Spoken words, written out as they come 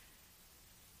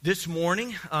This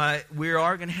morning, we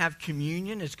are going to have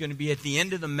communion. It's going to be at the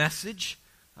end of the message,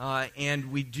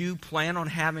 and we do plan on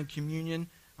having communion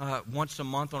once a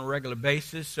month on a regular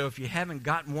basis. So if you haven't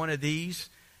gotten one of these,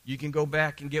 you can go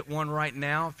back and get one right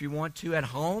now if you want to at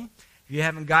home. If you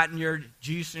haven't gotten your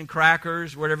juice and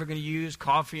crackers, whatever you're going to use,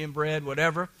 coffee and bread,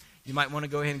 whatever, you might want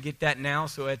to go ahead and get that now.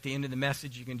 So at the end of the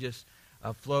message, you can just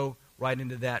flow right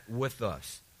into that with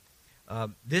us.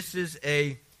 This is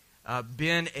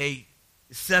been a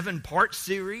 7-part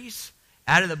series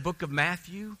out of the book of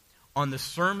Matthew on the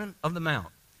Sermon on the Mount.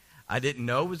 I didn't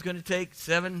know it was going to take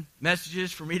 7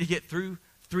 messages for me to get through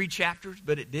 3 chapters,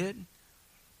 but it did.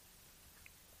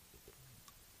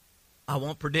 I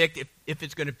won't predict if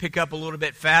it's going to pick up a little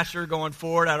bit faster going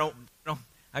forward.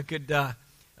 I could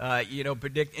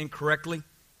predict incorrectly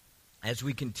as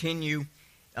we continue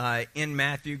in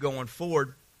Matthew going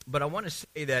forward. But I want to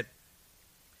say that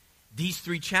these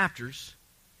 3 chapters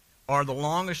are the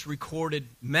longest recorded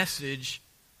message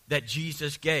that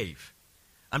Jesus gave.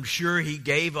 I'm sure he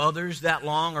gave others that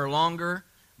long or longer,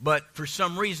 but for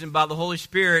some reason, by the Holy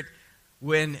Spirit,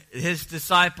 when his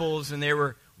disciples and they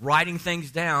were writing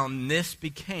things down, this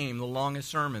became the longest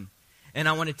sermon. And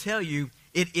I want to tell you,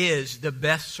 it is the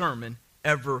best sermon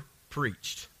ever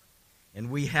preached. And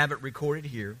we have it recorded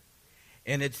here.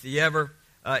 And it's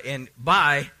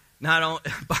by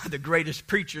the greatest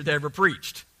preacher that ever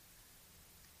preached.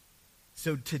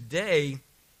 So today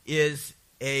is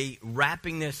a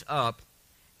wrapping this up,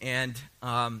 and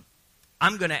I'm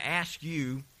going to ask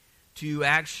you to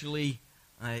actually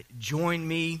join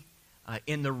me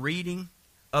in the reading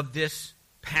of this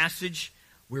passage.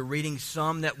 We're reading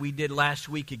some that we did last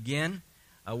week again.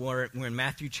 We're in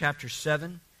Matthew chapter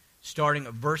 7, starting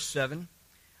at verse 7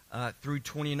 through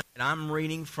 29. I'm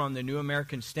reading from the New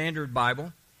American Standard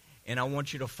Bible. And I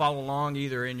want you to follow along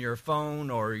either in your phone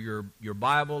or your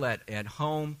Bible at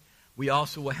home. We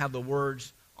also will have the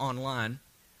words online,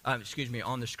 on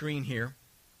the screen here.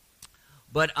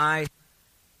 But I'd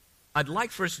like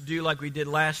for us to do like we did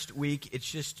last week. It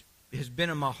has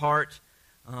been in my heart,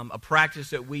 a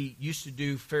practice that we used to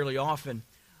do fairly often.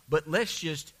 But let's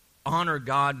just honor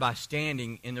God by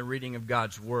standing in the reading of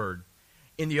God's Word.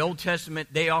 In the Old Testament,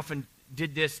 they often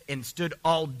did this and stood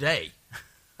all day.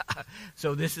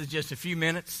 So this is just a few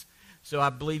minutes, so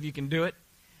I believe you can do it.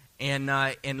 And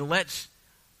let's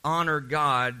honor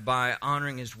God by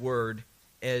honoring His Word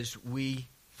as we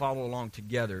follow along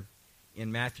together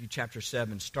in Matthew chapter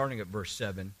 7, starting at verse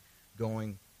 7,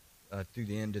 going through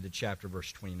the end of the chapter,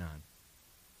 verse 29.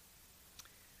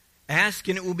 Ask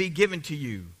and it will be given to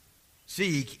you.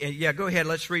 Seek, and go ahead,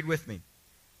 let's read with me.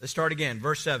 Let's start again,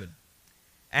 verse 7.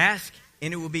 Ask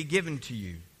and it will be given to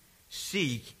you.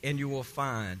 Seek, and you will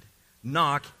find.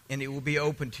 Knock, and it will be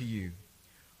open to you.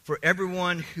 For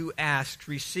everyone who asks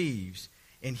receives,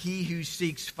 and he who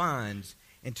seeks finds,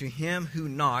 and to him who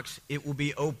knocks it will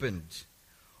be opened.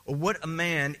 Or what a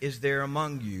man is there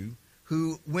among you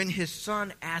who, when his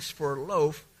son asks for a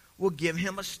loaf, will give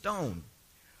him a stone?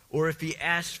 Or if he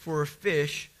asks for a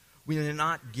fish, will he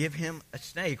not give him a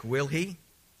snake, will he?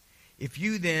 If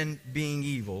you then, being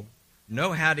evil,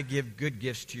 know how to give good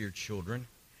gifts to your children,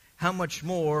 how much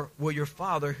more will your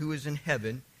Father who is in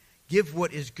heaven give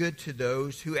what is good to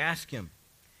those who ask him?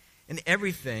 In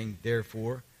everything,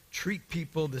 therefore, treat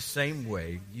people the same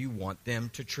way you want them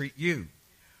to treat you.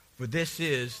 For this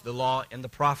is the law and the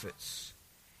prophets.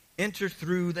 Enter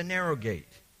through the narrow gate,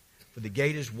 for the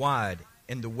gate is wide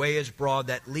and the way is broad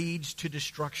that leads to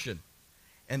destruction,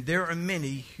 and there are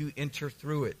many who enter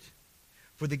through it.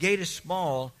 For the gate is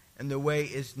small and the way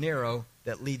is narrow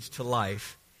that leads to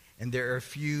life, and there are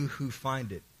few who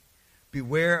find it.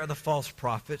 Beware of the false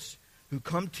prophets who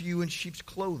come to you in sheep's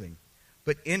clothing,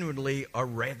 but inwardly are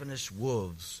ravenous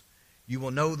wolves. You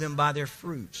will know them by their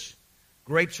fruits.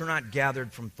 Grapes are not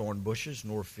gathered from thorn bushes,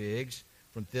 nor figs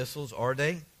from thistles, are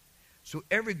they? So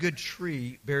every good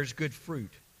tree bears good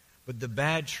fruit, but the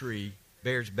bad tree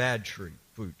bears bad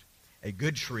fruit. A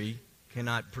good tree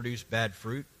cannot produce bad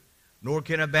fruit, nor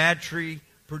can a bad tree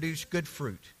produce good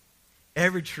fruit.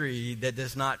 Every tree that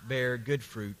does not bear good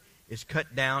fruit is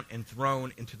cut down and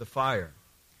thrown into the fire.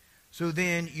 So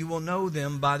then you will know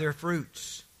them by their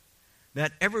fruits.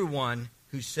 Not everyone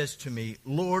who says to me,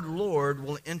 Lord, Lord,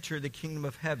 will enter the kingdom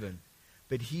of heaven,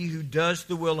 but he who does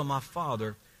the will of my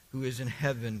Father who is in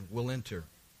heaven will enter.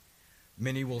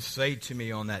 Many will say to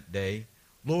me on that day,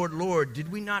 Lord, Lord, did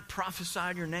we not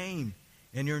prophesy in your name,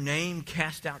 and your name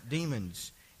cast out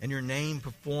demons, and your name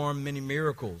perform many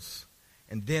miracles?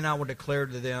 And then I will declare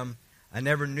to them, I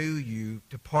never knew you.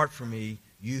 Depart from me,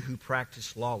 you who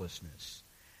practice lawlessness.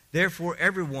 Therefore,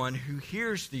 everyone who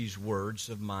hears these words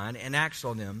of mine and acts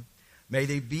on them May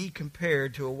they be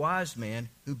compared to a wise man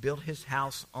who built his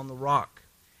house on the rock.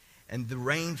 And the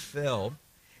rain fell,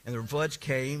 and the floods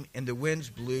came, and the winds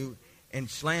blew and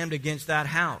slammed against that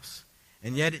house.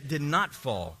 And yet it did not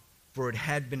fall, for it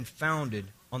had been founded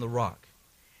on the rock.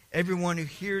 Everyone who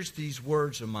hears these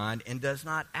words of mine and does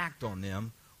not act on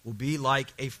them will be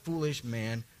like a foolish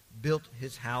man built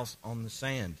his house on the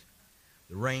sand.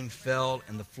 The rain fell,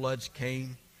 and the floods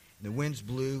came, and the winds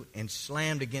blew and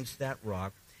slammed against that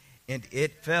rock, and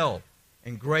it fell,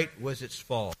 and great was its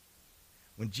fall.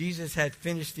 When Jesus had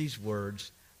finished these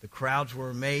words, the crowds were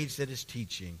amazed at his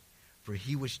teaching, for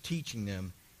he was teaching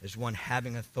them as one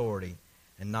having authority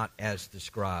and not as the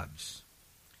scribes.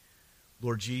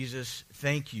 Lord Jesus,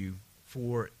 thank you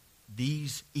for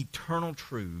these eternal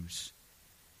truths,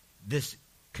 this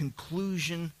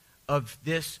conclusion of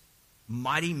this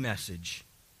mighty message.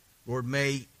 Lord,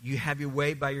 may you have your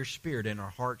way by your Spirit in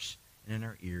our hearts and in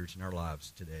our ears and our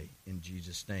lives today. In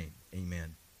Jesus' name,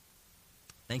 amen.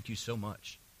 Thank you so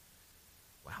much.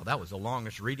 Wow, that was the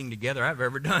longest reading together I've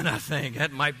ever done, I think.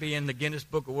 That might be in the Guinness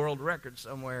Book of World Records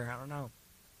somewhere. I don't know.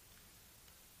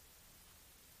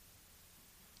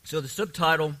 So the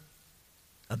subtitle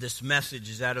of this message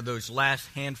is out of those last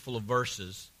handful of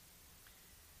verses.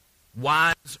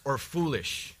 Wise or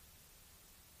foolish?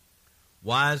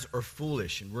 Wise or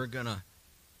foolish? And we're going to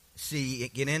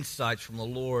get insights from the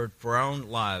Lord for our own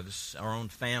lives, our own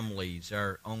families,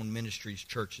 our own ministries,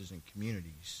 churches, and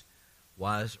communities.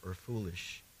 Wise or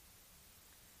foolish?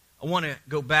 I want to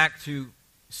go back to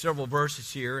several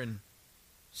verses here in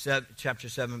chapter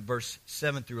 7, verse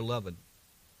 7 through 11.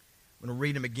 I'm going to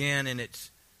read them again, and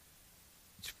it's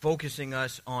focusing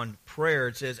us on prayer.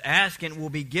 It says, "Ask and it will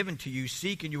be given to you,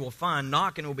 seek and you will find,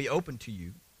 knock and it will be opened to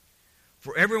you.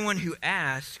 For everyone who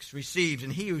asks receives,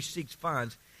 and he who seeks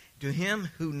finds. To him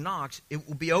who knocks it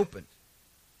will be opened."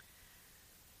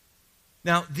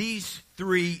 Now, these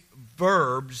three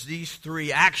verbs, these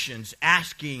three actions,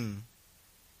 asking,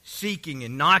 seeking,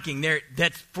 and knocking,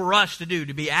 that's for us to do,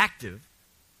 to be active.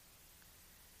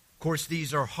 Of course,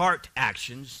 these are heart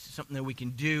actions, something that we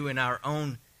can do in our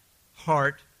own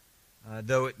heart,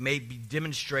 though it may be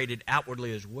demonstrated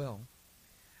outwardly as well.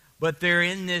 But they're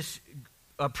in this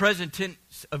present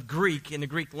tense of Greek, in the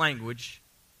Greek language,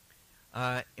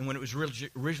 and when it was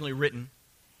originally written.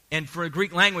 And for a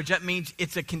Greek language, that means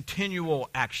it's a continual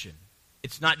action.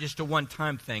 It's not just a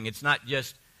one-time thing. It's not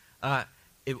just a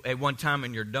one time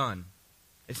and you're done.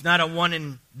 It's not a one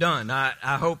and done.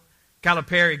 I hope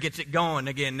Calipari gets it going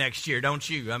again next year, don't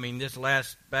you? I mean, this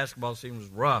last basketball season was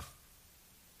rough.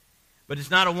 But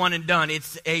it's not a one and done.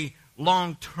 It's a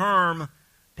long-term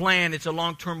plan. It's a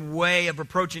long-term way of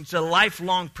approaching. It's a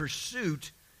lifelong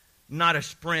pursuit, not a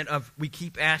sprint of we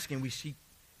keep asking,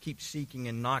 keep seeking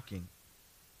and knocking.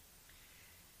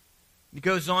 He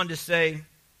goes on to say,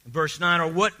 in verse 9, "Or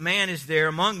what man is there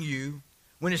among you,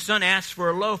 when his son asks for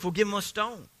a loaf, will give him a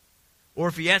stone? Or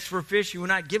if he asks for a fish, he will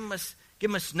not give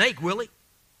him a snake, will he?"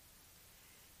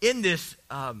 In this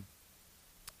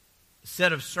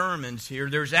set of sermons here,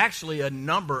 there's actually a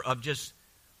number of just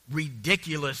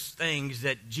ridiculous things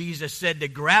that Jesus said to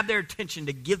grab their attention,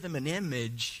 to give them an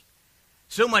image,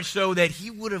 so much so that he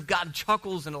would have gotten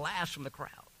chuckles and laughs from the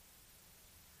crowd.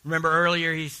 Remember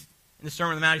earlier, in the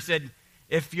Sermon on the Mount, he said,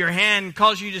 if your hand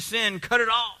calls you to sin, cut it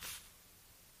off.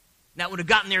 And that would have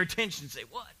gotten their attention and say,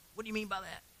 what? What do you mean by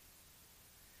that?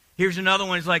 Here's another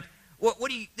one. It's like,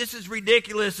 this is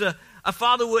ridiculous. A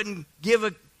father wouldn't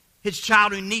give his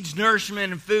child who needs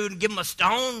nourishment and food and give him a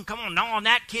stone. Come on, gnaw on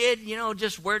that kid.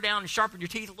 Just wear down and sharpen your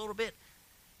teeth a little bit.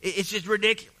 It's just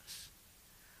ridiculous.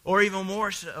 Or even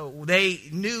more so, they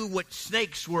knew what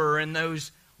snakes were in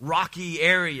those rocky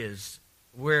areas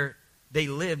where they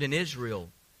lived in Israel.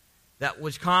 That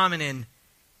was common,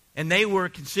 and they were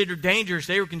considered dangerous.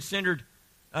 They were considered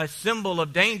a symbol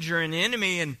of danger and the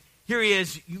enemy. And here he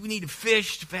is. You need a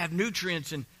fish to have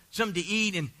nutrients and something to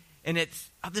eat, and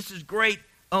this is great.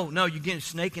 Oh no, you get a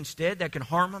snake instead that can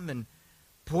harm them and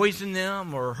poison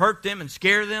them or hurt them and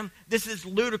scare them. This is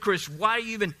ludicrous. Why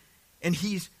even? And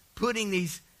he's putting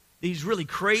these really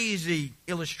crazy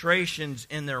illustrations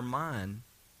in their mind.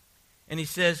 And he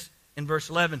says in verse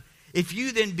 11, "If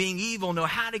you then, being evil, know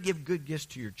how to give good gifts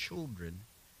to your children,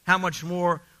 how much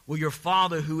more will your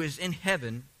Father who is in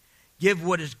heaven give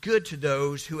what is good to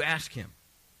those who ask him?"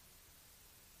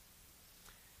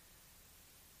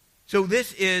 So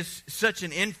this is such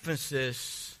an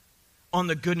emphasis on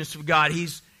the goodness of God.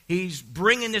 He's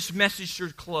bringing this message to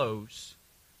a close.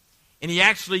 And he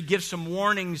actually gives some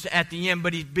warnings at the end.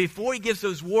 But before he gives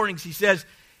those warnings, he says,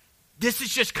 this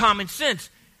is just common sense.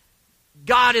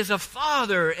 God is a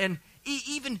father, and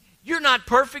even You're not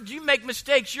perfect. You make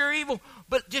mistakes. You're evil.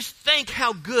 But just think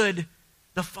how good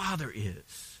the Father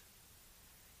is.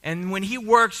 And when He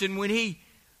works and when He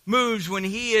moves, when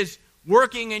He is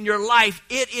working in your life,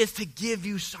 it is to give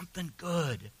you something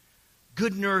good.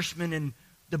 Good nourishment and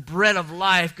the bread of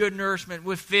life. Good nourishment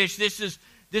with fish. This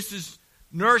is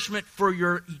nourishment for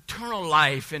your eternal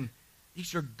life. And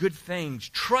these are good things.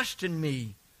 Trust in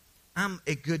me. I'm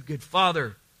a good, good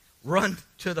Father. Run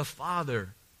to the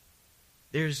Father.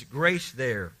 There's grace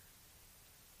there.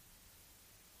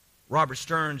 Robert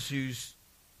Stearns, who's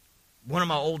one of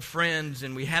my old friends,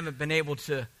 and we haven't been able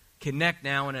to connect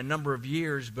now in a number of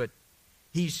years, but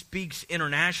he speaks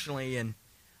internationally and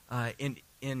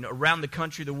in around the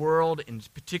country, the world, and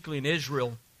particularly in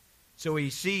Israel. So he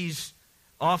sees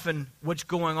often what's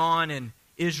going on in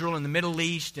Israel and the Middle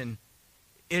East and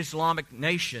Islamic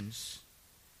nations.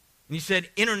 And he said,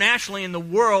 internationally in the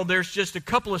world, there's just a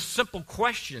couple of simple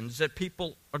questions that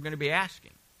people are going to be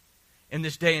asking in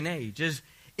this day and age.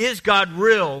 Is God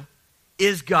real?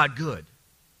 Is God good?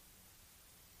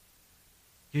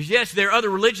 Because yes, there are other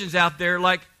religions out there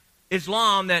like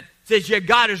Islam that says, yeah,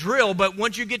 God is real, but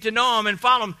once you get to know Him and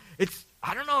follow Him,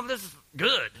 I don't know if this is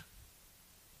good.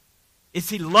 Is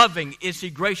He loving? Is He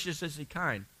gracious? Is He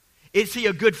kind? Is He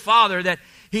a good Father that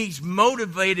He's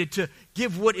motivated to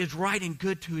give what is right and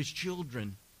good to His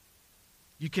children?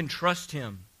 You can trust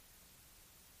Him.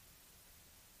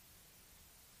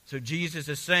 So Jesus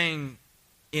is saying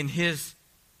in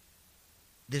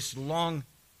this long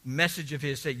message of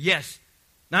His, say, yes,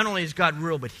 not only is God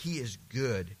real, but He is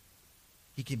good.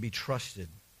 He can be trusted.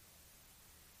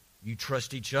 You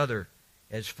trust each other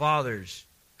as fathers.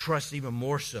 Trust even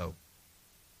more so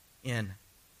in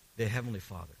the Heavenly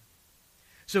Father.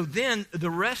 So then the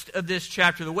rest of this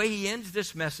chapter, the way he ends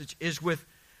this message is with,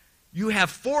 you have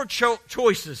four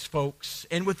choices, folks.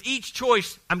 And with each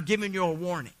choice, I'm giving you a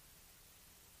warning.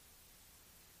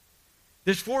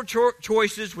 There's four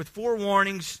choices with four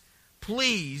warnings.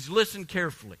 Please listen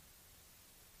carefully.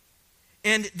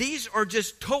 And these are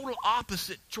just total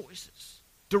opposite choices,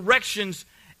 directions,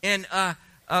 and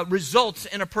results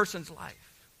in a person's life.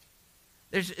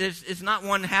 It's not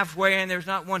one halfway, and there's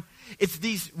not one. It's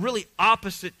these really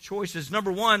opposite choices.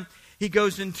 Number one, he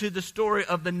goes into the story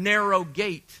of the narrow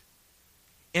gate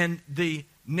and the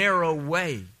narrow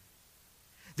way.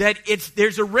 That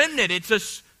there's a remnant. It's a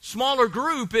smaller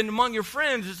group, and among your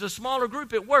friends, it's a smaller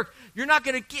group at work. You're not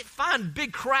going to find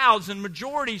big crowds and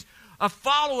majorities of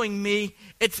following me.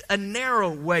 It's a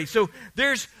narrow way. So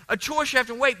there's a choice you have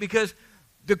to make, because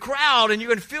the crowd, and you're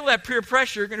going to feel that peer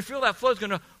pressure, you're going to feel that flow is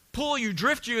going to pull you,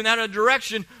 drift you in that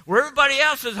direction where everybody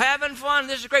else is having fun.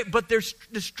 This is great, but there's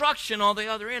destruction on the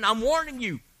other end. I'm warning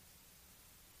you.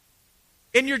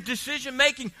 In your decision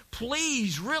making,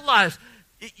 please realize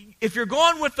if you're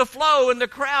going with the flow and the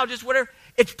crowd, just whatever,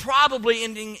 it's probably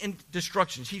ending in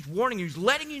destruction. He's warning you. He's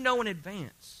letting you know in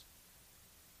advance.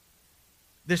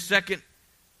 The second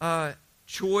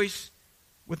choice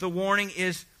with the warning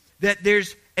is that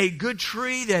there's a good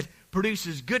tree that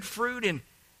produces good fruit, and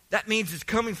that means it's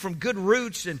coming from good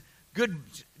roots and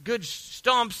good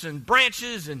stumps and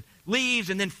branches and leaves,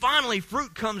 and then finally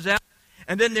fruit comes out.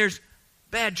 And then there's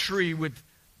bad tree with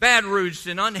bad roots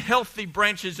and unhealthy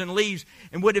branches and leaves,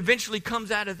 and what eventually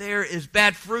comes out of there is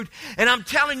bad fruit. And I'm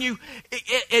telling you,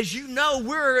 as you know,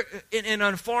 we're in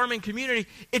a farming community.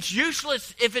 It's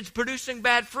useless if it's producing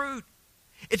bad fruit.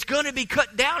 It's going to be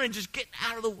cut down and just getting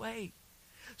out of the way.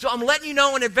 So I'm letting you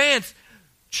know in advance,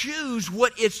 choose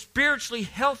what is spiritually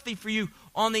healthy for you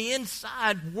on the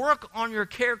inside. Work on your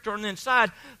character on the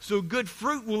inside so good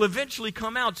fruit will eventually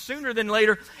come out sooner than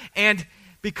later. And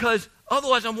because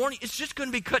otherwise, I'm warning you, it's just going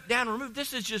to be cut down and removed.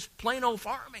 This is just plain old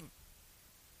farming.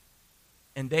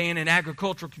 And they, in an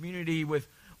agricultural community with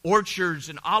orchards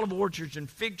and olive orchards and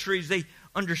fig trees, they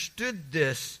understood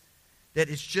this, that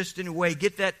it's just in a way,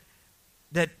 get that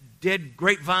dead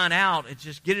grapevine out. It's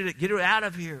just get it out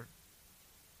of here.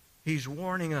 He's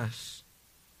warning us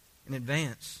in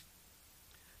advance.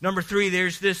 Number three,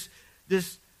 there's this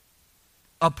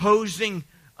opposing,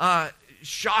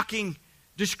 shocking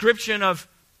description of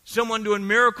someone doing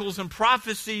miracles and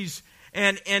prophecies,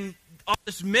 and all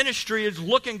this ministry is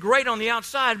looking great on the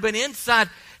outside, but inside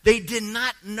they did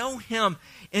not know Him.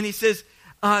 And he says,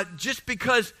 just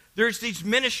because there's these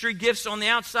ministry gifts on the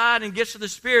outside and gifts of the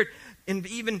Spirit, and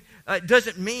even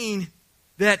doesn't mean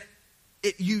that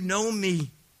you know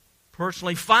me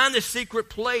personally. Find the secret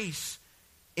place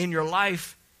in your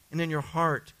life and in your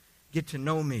heart. Get to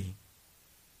know me.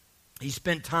 He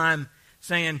spent time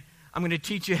saying, I'm going to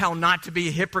teach you how not to be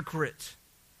a hypocrite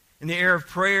in the area of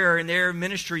prayer, in the area of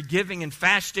ministry, giving and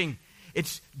fasting.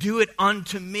 It's do it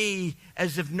unto me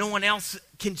as if no one else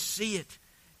can see it.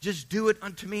 Just do it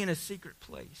unto me in a secret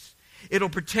place. It'll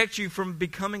protect you from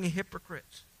becoming a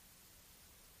hypocrite.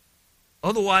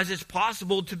 Otherwise, it's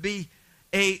possible to be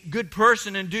a good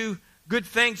person and do good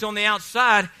things on the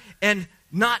outside and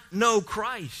not know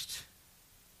Christ.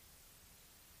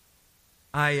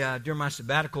 I, during my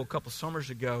sabbatical a couple summers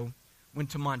ago,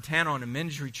 went to Montana on a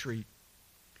men's retreat.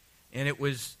 And it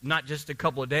was not just a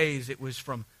couple of days. It was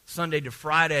from Sunday to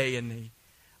Friday. And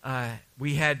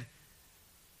we had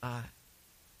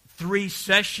 3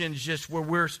 sessions just where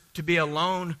we're to be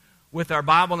alone with our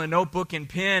Bible and a notebook and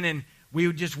pen. And we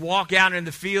would just walk out in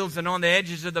the fields and on the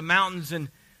edges of the mountains and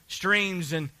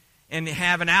streams and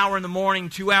have an hour in the morning,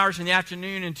 2 hours in the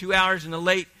afternoon, and 2 hours in the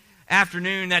late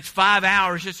afternoon. That's 5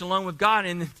 hours just alone with God.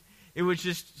 And it was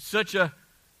just such a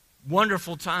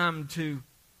wonderful time to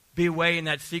be away in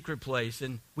that secret place.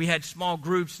 And we had small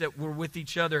groups that were with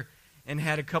each other and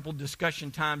had a couple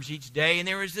discussion times each day. And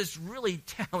there was this really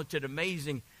talented,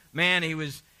 amazing man. He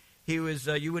was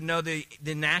you would know the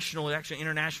national, actually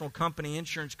international company,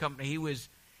 insurance company.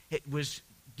 It was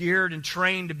geared and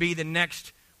trained to be the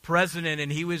next president,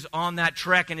 and he was on that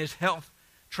track, and his health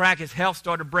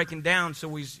started breaking down,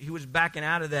 so he was backing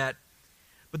out of that.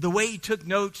 But the way he took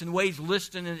notes and the way he's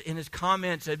listening in his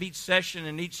comments of each session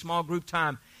and each small group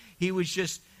time, he was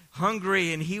just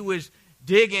hungry, and he was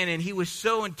digging, and he was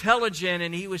so intelligent,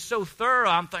 and he was so thorough.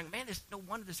 I'm thinking, man, it's no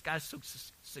wonder this guy's so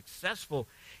successful.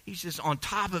 He's just on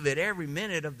top of it every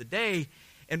minute of the day.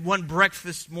 And one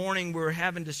breakfast morning, we were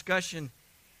having discussion,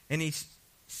 and he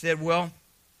said, well,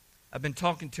 I've been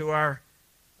talking to our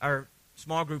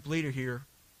small group leader here,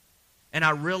 and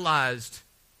I realized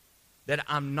that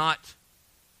I'm not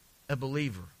a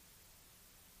believer.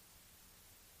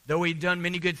 Though he'd done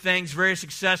many good things, very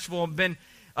successful, and been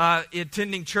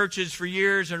attending churches for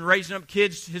years and raising up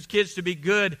his kids to be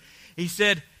good, he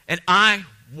said, and I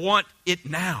want it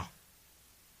now.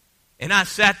 And I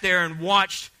sat there and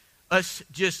watch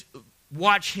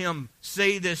him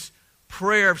say this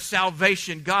prayer of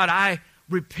salvation. God, I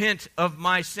repent of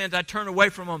my sins. I turn away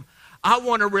from them. I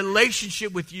want a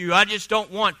relationship with you. I just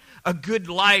don't want a good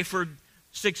life or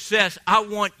success. I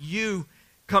want you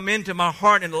come into my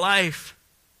heart and life.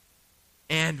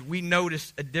 And we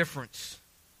notice a difference.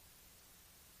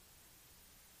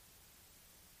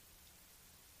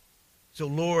 So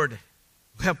Lord,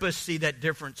 help us see that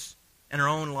difference in our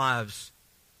own lives.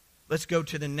 Let's go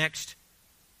to the next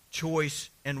choice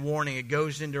and warning. It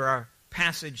goes into our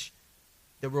passage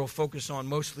that we'll focus on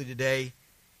mostly today,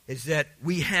 is that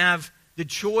we have the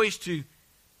choice to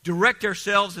direct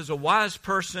ourselves as a wise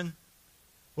person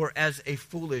or as a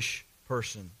foolish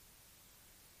person.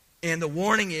 And the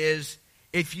warning is,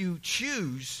 if you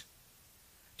choose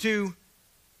to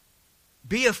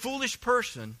be a foolish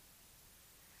person,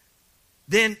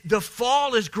 then the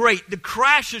fall is great. The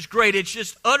crash is great. It's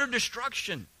just utter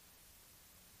destruction.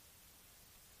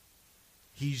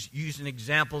 He's using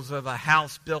examples of a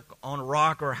house built on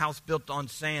rock or a house built on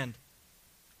sand.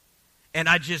 And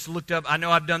I just looked up. I know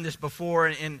I've done this before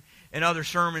in other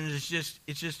sermons.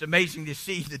 It's just amazing to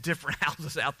see the different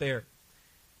houses out there.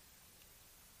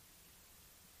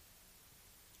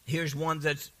 Here's one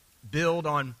that's built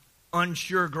on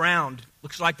unsure ground.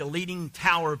 Looks like the Leaning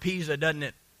Tower of Pisa, doesn't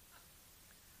it?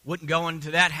 Wouldn't go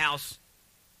into that house.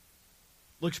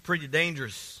 Looks pretty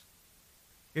dangerous.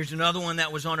 Here's another one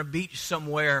that was on a beach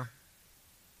somewhere.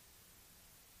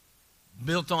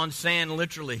 Built on sand,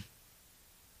 literally.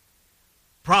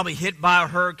 Probably hit by a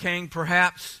hurricane,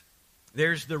 perhaps.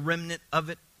 There's the remnant of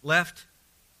it left.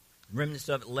 Remnants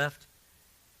of it left.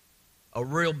 A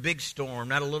real big storm,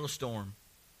 not a little storm.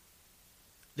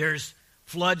 There's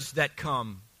floods that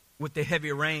come with the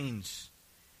heavy rains.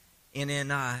 And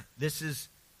this is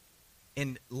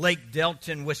in Lake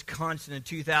Delton, Wisconsin in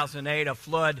 2008. A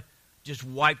flood just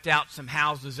wiped out some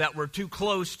houses that were too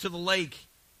close to the lake.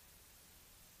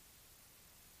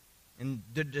 And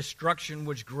the destruction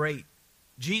was great.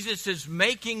 Jesus is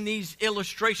making these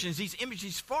illustrations, these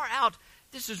images far out.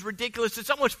 This is ridiculous. It's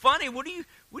almost funny. What do you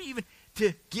even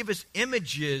to give us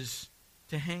images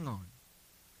to hang on?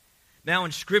 Now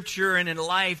in Scripture and in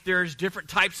life, there's different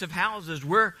types of houses.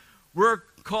 We're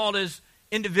called as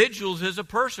individuals, as a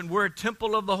person. We're a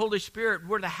temple of the Holy Spirit.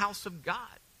 We're the house of God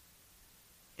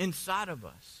inside of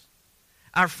us.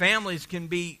 Our families can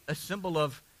be a symbol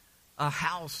of a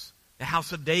house, the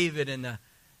house of David, and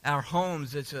our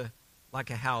homes. It's like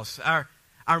a house.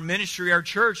 Our ministry, our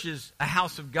church is a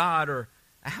house of God or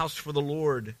a house for the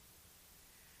Lord.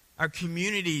 Our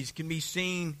communities can be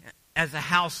seen as a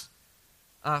house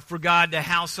for God, the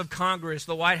House of Congress,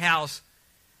 the White House.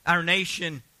 Our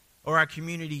nation or our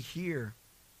community here.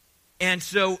 And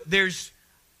so there's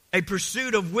a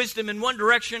pursuit of wisdom in one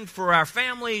direction for our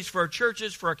families, for our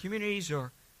churches, for our communities,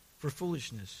 or for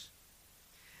foolishness.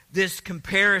 This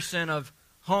comparison of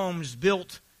homes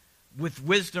built with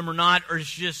wisdom or not, or is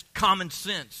just common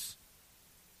sense.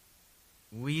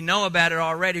 We know about it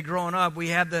already growing up. We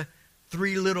have the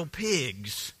 3 little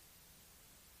pigs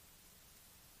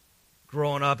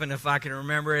growing up, and if I can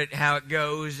remember it, how it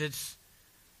goes, it's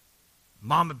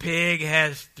Mama Pig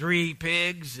has 3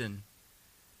 pigs, and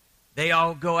they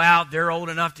all go out. They're old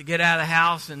enough to get out of the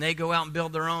house, and they go out and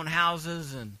build their own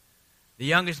houses, and the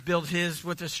youngest builds his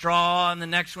with a straw, and the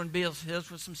next one builds his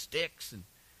with some sticks. And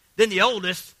then the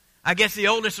oldest, I guess the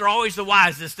oldest are always the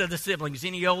wisest of the siblings.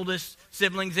 Any oldest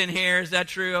siblings in here? Is that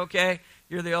true? Okay.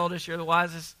 You're the oldest. You're the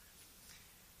wisest.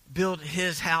 Built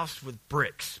his house with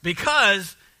bricks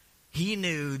because he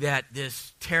knew that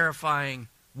this terrifying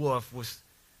wolf was,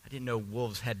 I didn't know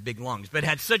wolves had big lungs, but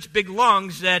had such big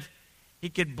lungs that he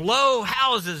could blow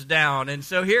houses down. And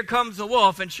so here comes the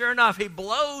wolf, and sure enough, he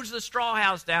blows the straw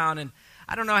house down. And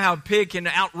I don't know how a pig can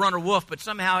outrun a wolf, but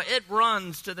somehow it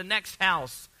runs to the next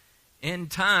house in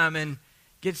time and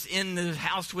gets in the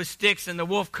house with sticks, and the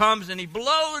wolf comes and he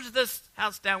blows this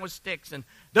house down with sticks, and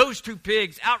those 2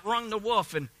 pigs outrun the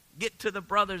wolf and get to the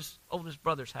oldest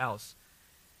brother's house.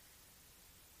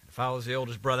 If I was the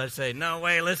oldest brother, I'd say, no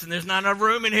way, listen, there's not enough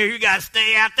room in here, you got to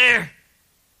stay out there.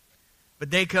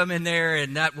 But they come in there,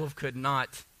 and that wolf could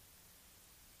not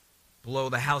blow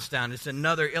the house down. It's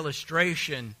another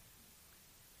illustration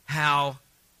how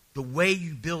the way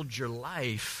you build your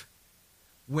life,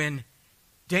 when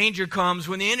danger comes,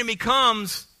 when the enemy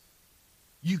comes,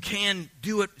 you can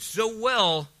do it so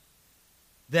well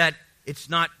that it's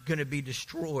not going to be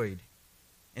destroyed.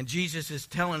 And Jesus is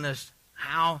telling us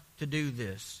how to do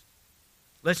this.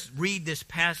 Let's read this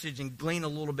passage and glean a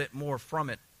little bit more from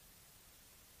it.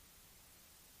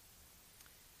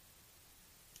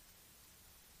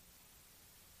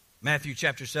 Matthew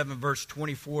chapter 7, verse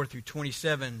 24 through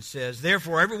 27 says,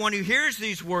 "Therefore, everyone who hears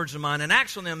these words of mine and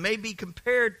acts on them may be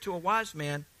compared to a wise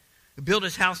man who built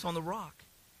his house on the rock.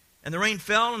 And the rain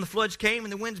fell, and the floods came,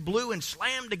 and the winds blew and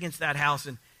slammed against that house,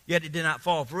 and yet it did not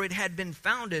fall, for it had been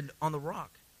founded on the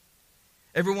rock.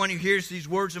 Everyone who hears these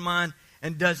words of mine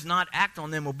and does not act on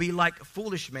them will be like a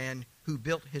foolish man who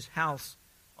built his house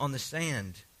on the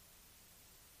sand."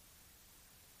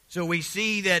 So we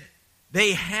see that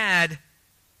they had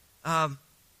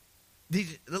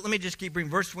let me just keep reading.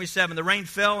 Verse 27, "The rain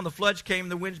fell, and the floods came,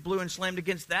 and the winds blew and slammed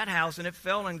against that house, and it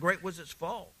fell, and great was its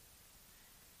fall."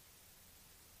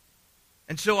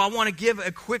 And so I want to give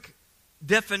a quick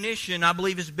definition, I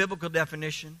believe is a biblical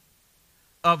definition,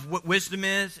 of what wisdom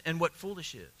is and what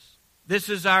foolish is. This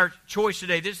is our choice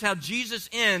today. This is how Jesus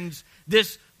ends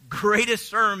this greatest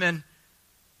sermon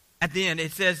at the end.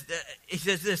 It says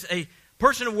this, a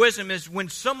person of wisdom is when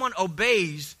someone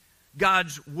obeys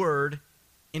God's word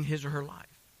in his or her life.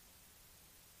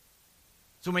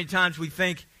 So many times we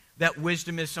think that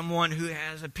wisdom is someone who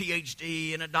has a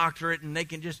PhD and a doctorate, and they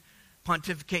can just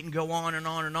pontificate and go on and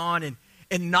on and on.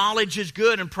 And knowledge is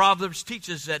good, and Proverbs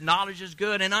teaches that knowledge is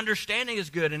good and understanding is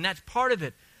good, and that's part of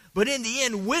it. But in the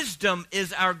end, wisdom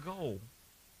is our goal.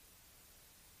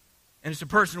 And it's a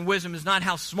person of wisdom is not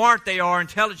how smart they are,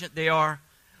 intelligent they are,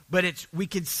 but we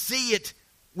can see it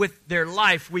with their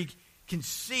life. We can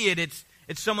see it. It's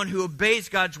someone who obeys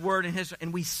God's word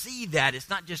and we see that. It's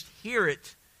not just hear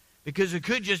it, because it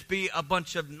could just be a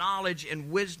bunch of knowledge and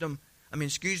wisdom,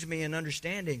 and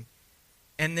understanding.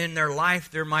 And then their life,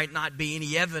 there might not be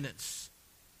any evidence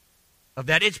of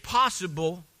that. It's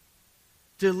possible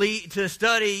to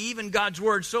study even God's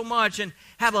word so much and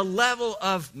have a level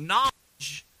of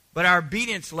knowledge, but our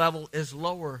obedience level is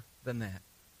lower than that.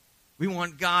 We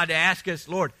want God to ask us,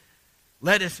 Lord,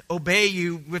 let us obey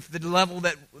you with the level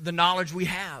that the knowledge we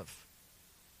have.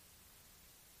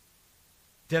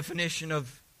 Definition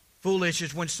of foolish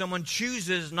is when someone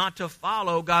chooses not to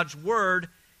follow God's word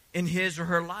in his or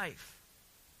her life.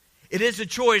 It is a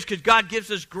choice because God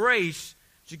gives us grace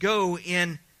to go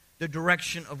in the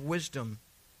direction of wisdom.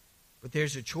 But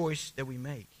there's a choice that we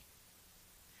make.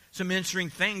 Some interesting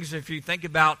things if you think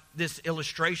about this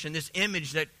illustration, this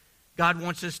image that God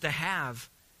wants us to have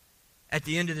at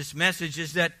the end of this message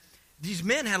is that these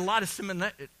men had a lot of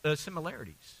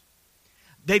similarities.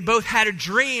 They both had a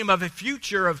dream of a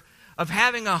future of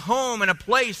having a home and a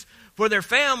place for their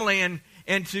family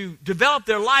and to develop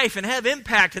their life and have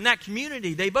impact in that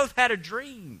community. They both had a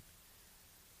dream.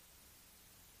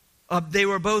 They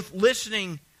were both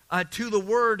listening to the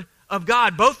Word of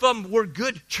God. Both of them were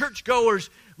good churchgoers,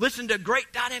 listened to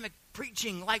great dynamic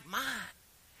preaching like mine.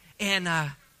 And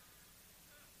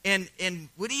and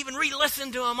would even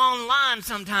re-listen to them online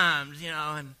sometimes,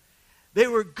 and they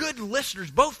were good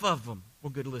listeners. Both of them were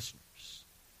good listeners.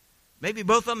 Maybe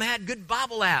both of them had good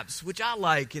Bible apps, which I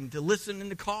like, and to listen in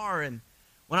the car and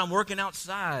when I'm working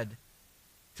outside,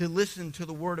 to listen to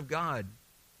the Word of God.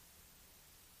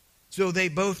 So they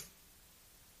both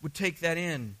would take that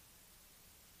in.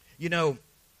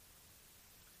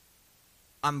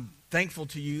 I'm thankful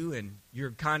to you, and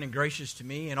you're kind and gracious to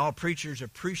me, and all preachers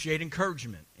appreciate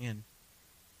encouragement. And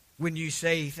when you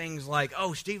say things like,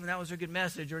 "Oh, Stephen, that was a good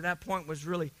message," or "That point was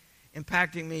really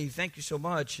impacting me, thank you so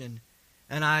much," and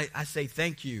I say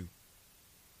thank you.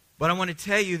 But I want to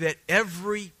tell you that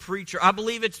every preacher, I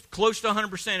believe it's close to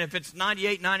 100%, if it's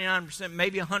 98, 99%,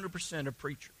 maybe 100% of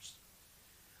preachers,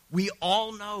 we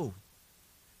all know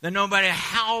that no matter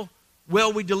how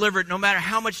well we deliver it, no matter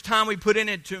how much time we put in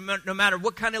it, no matter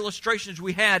what kind of illustrations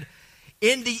we had,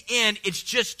 in the end, it's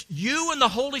just you and the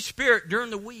Holy Spirit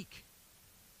during the week.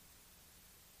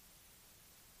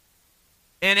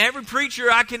 And every preacher,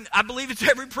 I believe it's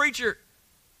every preacher,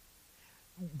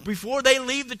 before they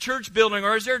leave the church building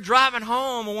or as they're driving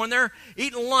home or when they're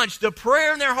eating lunch, the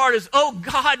prayer in their heart is, "Oh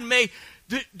God, may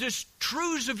the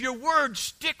truths of your word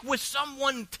stick with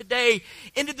someone today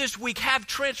into this week, have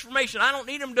transformation." I don't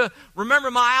need them to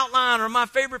remember my outline or my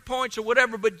favorite points or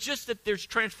whatever, but just that there's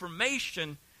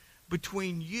transformation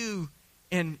between you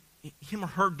and him or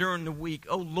her during the week.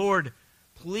 Oh Lord,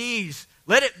 please,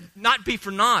 let it not be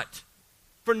for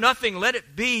nothing. Let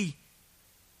it be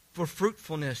for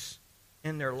fruitfulness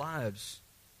in their lives.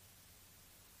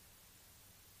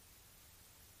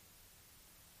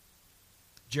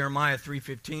 Jeremiah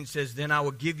 3:15 says, "Then I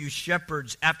will give you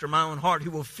shepherds after my own heart who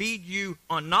will feed you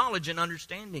on knowledge and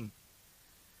understanding."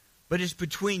 But it's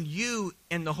between you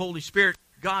and the Holy Spirit,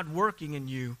 God working in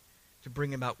you to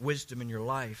bring about wisdom in your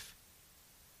life,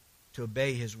 to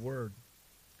obey His word.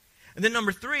 And then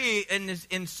number 3,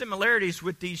 in similarities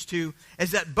with these two,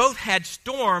 is that both had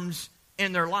storms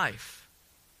in their life.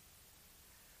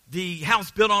 The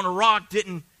house built on a rock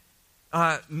didn't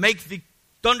make the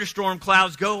thunderstorm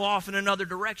clouds go off in another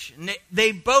direction.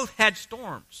 They both had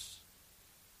storms.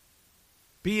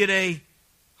 Be it a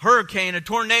hurricane, a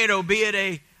tornado, be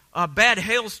it a bad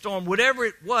hailstorm, whatever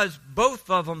it was, both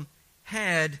of them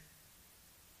had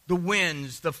the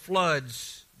winds, the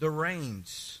floods, the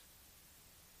rains.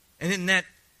 And isn't that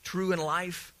true in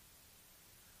life?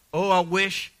 Oh, I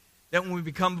wish that when we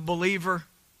become a believer,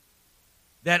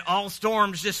 that all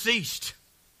storms just ceased.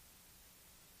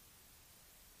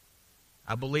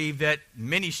 I believe that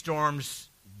many storms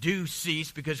do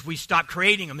cease because we stop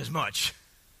creating them as much.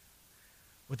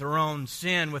 With our own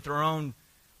sin, with our own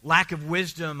lack of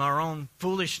wisdom, our own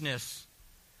foolishness.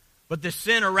 But the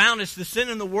sin around us, the sin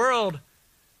in the world,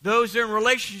 those they're in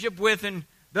relationship with and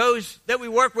those that we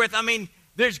work with,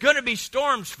 there's going to be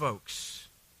storms, folks.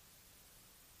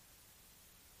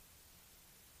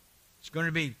 There's going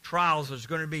to be trials, there's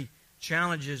going to be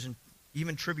challenges and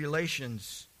even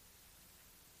tribulations.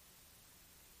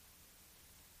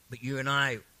 But you and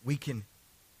I, we can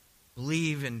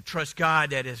believe and trust God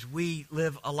that as we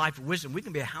live a life of wisdom, we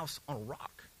can be a house on a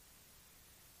rock.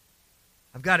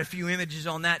 I've got a few images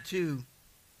on that too.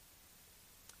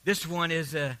 This one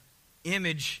is an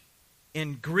image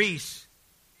in Greece.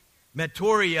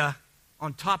 Metoria,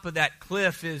 on top of that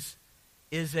cliff, is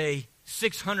a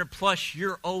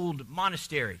 600-plus-year-old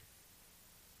monastery.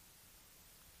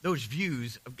 Those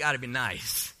views have got to be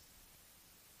nice.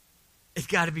 It's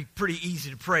got to be pretty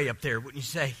easy to pray up there, wouldn't you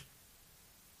say?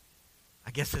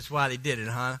 I guess that's why they did it,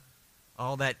 huh?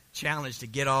 All that challenge to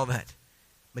get all that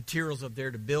materials up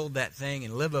there to build that thing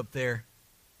and live up there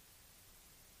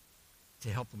to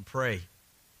help them pray,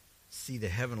 see the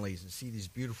heavenlies and see these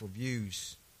beautiful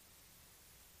views.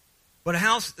 But a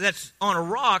house that's on a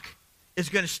rock is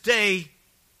going to stay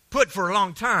put for a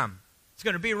long time. It's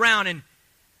going to be around. And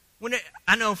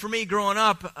I know for me growing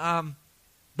up,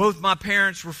 both my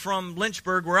parents were from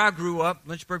Lynchburg, where I grew up,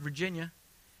 Lynchburg, Virginia.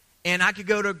 And I could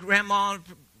go to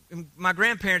my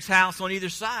grandparents' house on either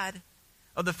side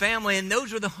of the family, and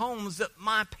those were the homes that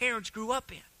my parents grew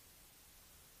up in.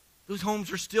 Those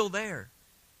homes are still there.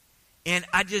 And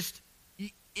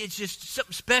it's just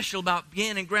something special about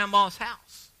being in Grandma's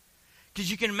house. Because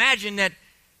you can imagine that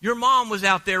your mom was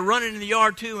out there running in the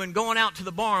yard too and going out to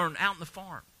the barn, out in the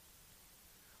farm.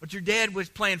 But your dad was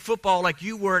playing football like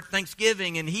you were at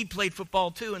Thanksgiving, and he played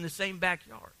football too in the same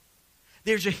backyard.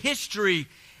 There's a history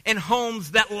in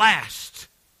homes that last.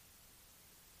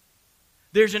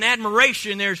 There's an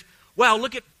admiration. Wow,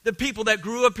 look at the people that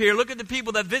grew up here. Look at the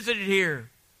people that visited here.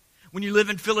 When you live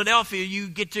in Philadelphia, you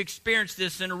get to experience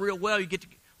this in a real way. You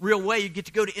get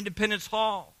to go to Independence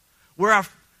Hall, where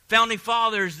founding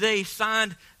fathers, they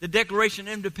signed the Declaration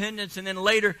of Independence and then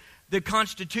later the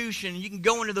Constitution. You can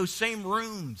go into those same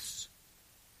rooms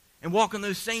and walk in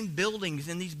those same buildings,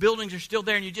 and these buildings are still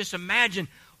there, and you just imagine,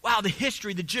 wow, the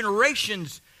history, the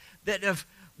generations that have,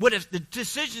 the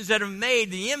decisions that have made,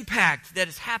 the impact that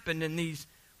has happened in these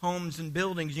homes and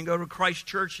buildings. You can go to Christ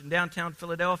Church in downtown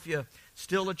Philadelphia,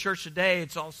 still a church today.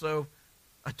 It's also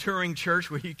a touring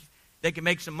church where they can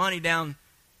make some money down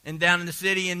in the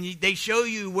city, and they show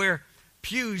you where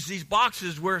pews, these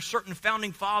boxes where certain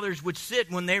founding fathers would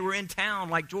sit when they were in town,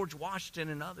 like George Washington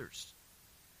and others.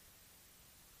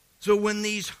 So when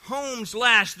these homes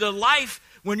last,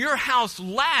 when your house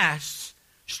lasts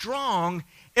strong,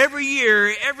 every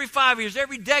year, every 5 years,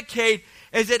 every decade,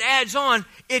 as it adds on,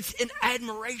 it's an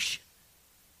admiration.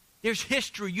 There's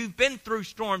history. You've been through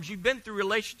storms. You've been through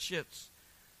relationships.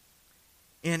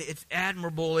 And it's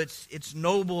admirable. It's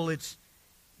noble.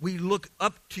 We look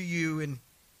up to you and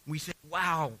we say,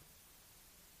 wow,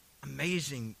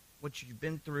 amazing what you've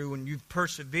been through, and you've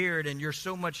persevered, and you're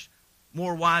so much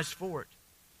more wise for it.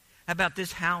 How about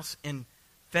this house in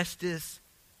Festus,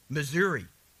 Missouri?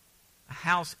 A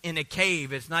house in a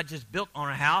cave. It's not just built on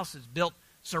a house. It's built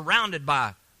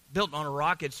on a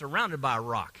rock. It's surrounded by a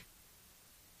rock.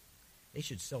 They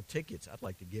should sell tickets. I'd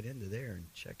like to get into there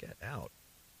and check it out.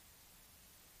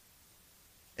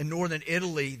 In northern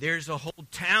Italy, there's a whole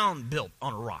town built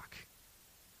on a rock.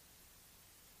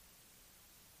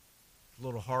 A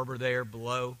little harbor there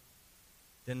below.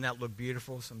 Didn't that look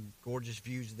beautiful? Some gorgeous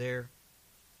views there.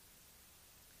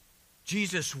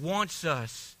 Jesus wants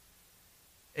us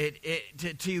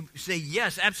to say,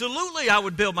 yes, absolutely, I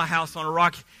would build my house on a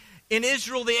rock. In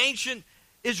Israel, the ancient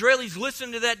Israelis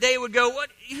listened to that day would go,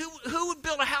 "What? Who would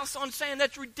build a house on sand?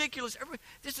 That's ridiculous.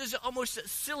 This is almost a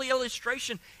silly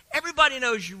illustration. Everybody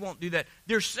knows you won't do that.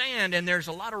 There's sand, and there's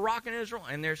a lot of rock in Israel,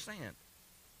 and there's sand."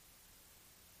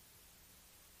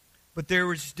 But there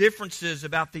was differences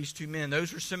about these two men.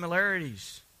 Those were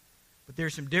similarities, but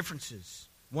there's some differences.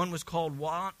 One was called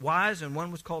wise, and one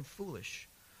was called foolish.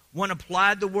 One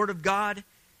applied the Word of God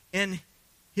in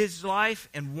his life,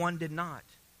 and one did not.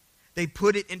 They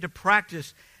put it into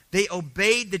practice. They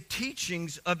obeyed the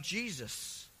teachings of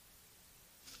Jesus.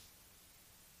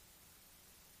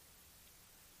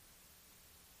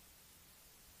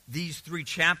 These 3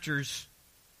 chapters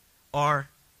are,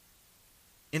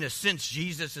 in a sense,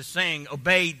 Jesus is saying,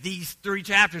 obey these 3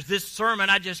 chapters, this sermon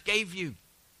I just gave you.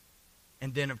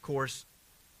 And then, of course,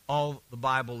 all the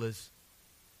Bible is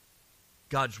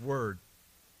God's Word.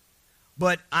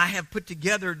 But I have put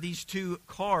together these 2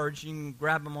 cards. You can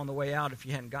grab them on the way out if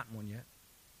you hadn't gotten one yet.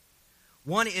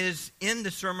 One is in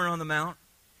the Sermon on the Mount.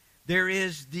 There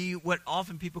is what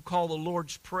often people call the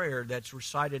Lord's Prayer that's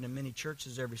recited in many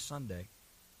churches every Sunday.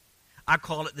 I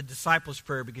call it the disciples'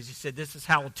 prayer because he said, this is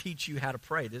how I'll teach you how to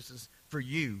pray. This is for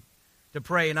you to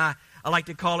pray. And I like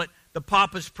to call it the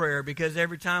Papa's prayer because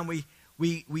every time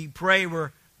we pray,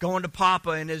 we're going to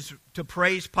Papa, and as to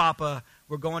praise Papa,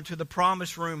 we're going to the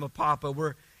promise room of Papa.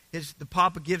 The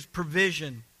Papa gives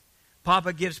provision.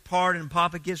 Papa gives pardon.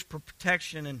 Papa gives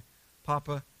protection, and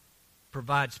Papa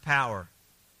provides power.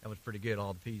 That was pretty good,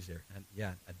 all the P's there.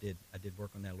 I did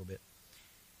work on that a little bit.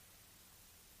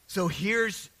 So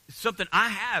here's something I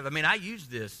have. I use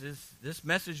this. This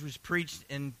message was preached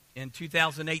in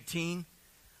 2018,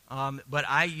 but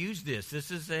I use this.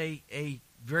 This is a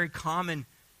very common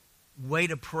way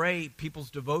to pray people's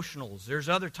devotionals. There's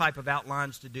other type of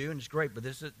outlines to do, and it's great, but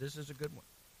this is a good one.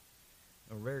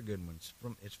 A very good one.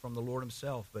 It's from the Lord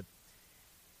himself. But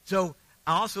so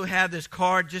I also have this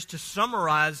card just to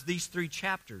summarize these 3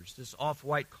 chapters, this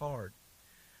off-white card,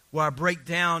 where I break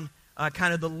down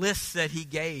kind of the lists that he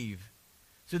gave,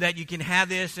 so that you can have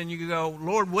this and you can go,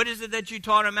 Lord, what is it that you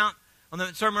taught on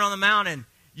the Sermon on the Mount? And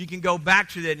you can go back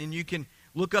to that and you can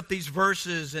look up these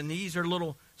verses, and these are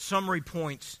little summary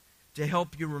points to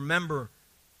help you remember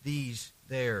these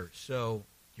there. So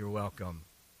you're welcome.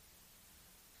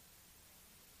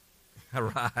 All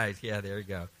right. Yeah, there you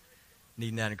go.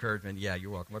 Needing that encouragement. Yeah,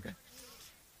 you're welcome. Okay.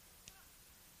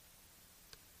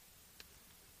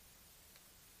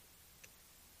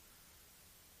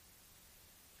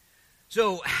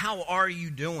 So how are you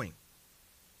doing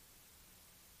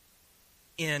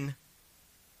in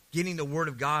getting the Word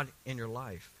of God in your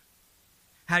life?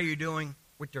 How are you doing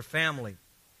with your family?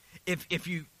 If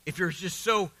you're just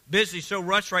so busy, so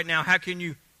rushed right now, how can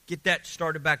you get that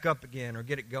started back up again or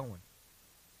get it going?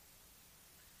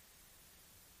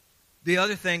 The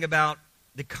other thing about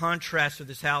the contrast of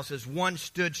this house is one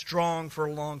stood strong for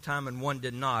a long time and one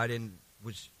did not and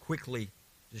was quickly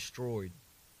destroyed.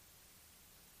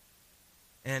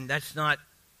 And that's not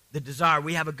the desire.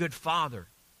 We have a good Father.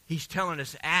 He's telling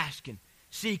us, ask and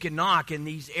seek and knock in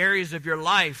these areas of your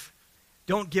life.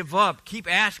 Don't give up.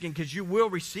 Keep asking, because you will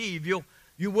receive. You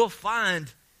will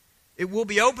find. It will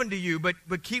be open to you,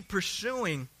 but keep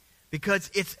pursuing, because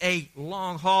it's a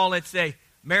long haul. It's a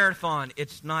marathon.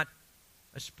 It's not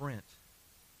a sprint.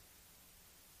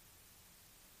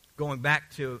 Going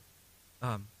back to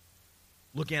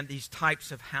looking at these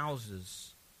types of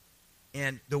houses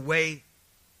and the way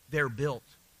they're built.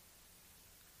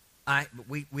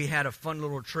 We had a fun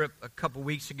little trip a couple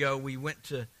weeks ago. We went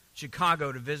to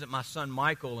Chicago to visit my son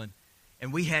Michael,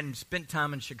 and we hadn't spent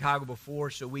time in Chicago before,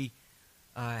 so we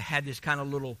had this kind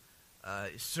of little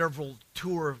several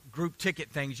tour group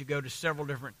ticket things. You go to several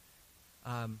different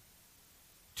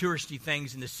touristy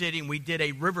things in the city, and we did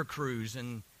a river cruise,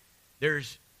 and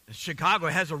Chicago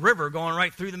has a river going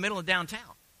right through the middle of downtown.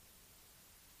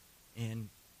 And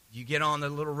you get on the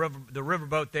little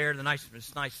riverboat there,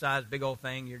 it's nice size, big old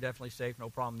thing. You're definitely safe, no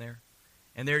problem there.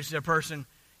 And there's a person,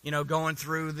 going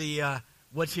through the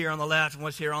what's here on the left and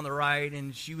what's here on the right.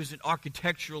 And she was an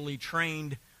architecturally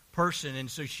trained person,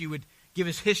 and so she would give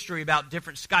us history about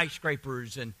different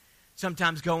skyscrapers, and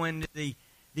sometimes go into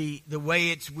the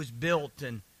way it was built,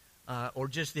 and or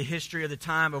just the history of the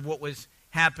time of what was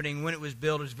happening when it was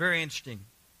built. It was very interesting.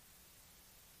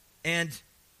 And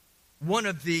one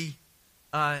of the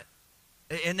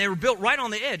and they were built right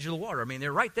on the edge of the water. I mean,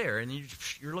 they're right there, and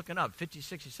you're looking up 50,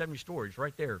 60, 70 stories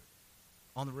right there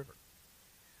on the river.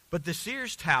 But the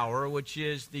Sears Tower, which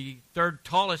is the third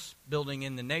tallest building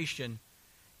in the nation,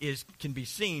 can be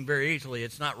seen very easily.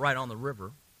 It's not right on the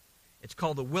river. It's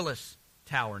called the Willis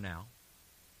Tower now.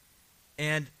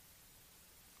 And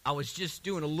I was just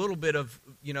doing a little bit of,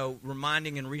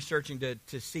 reminding and researching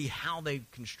to see how they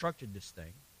constructed this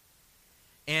thing.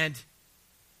 And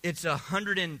it's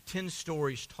 110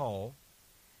 stories tall.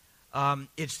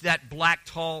 It's that black,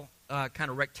 tall, kind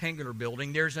of rectangular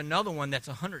building. There's another one that's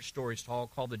 100 stories tall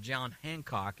called the John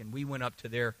Hancock, and we went up to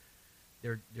their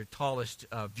tallest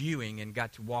viewing and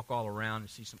got to walk all around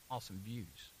and see some awesome views.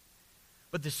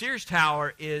 But the Sears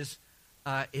Tower is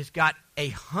got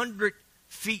 100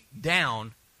 feet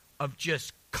down of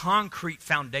just concrete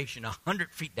foundation,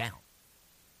 100 feet down.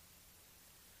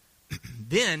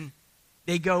 Then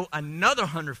they go another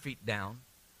 100 feet down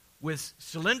with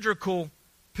cylindrical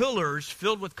pillars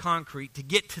filled with concrete to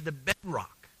get to the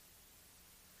bedrock.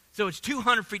 So it's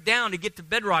 200 feet down to get to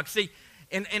bedrock. See,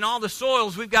 in all the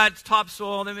soils, we've got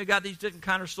topsoil, then we've got these different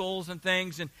kind of soils and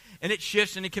things, and it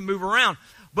shifts and it can move around.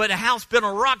 But a house built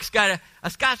on rock's got a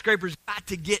skyscraper's got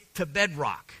to get to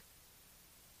bedrock.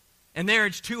 And there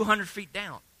it's 200 feet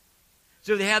down.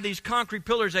 So they have these concrete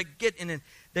pillars that get in, and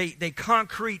they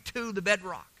concrete to the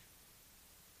bedrock.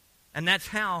 And that's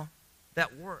how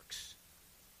that works.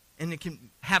 And it can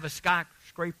have a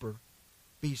skyscraper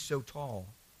be so tall.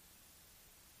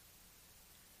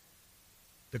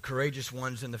 The courageous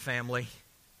ones in the family,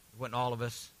 it wasn't all of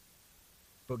us,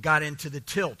 but got into the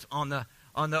tilt on the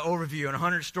overview. And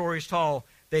 100 stories tall,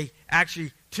 they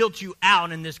actually tilt you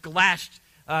out in this glass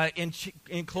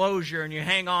enclosure, and you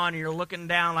hang on, and you're looking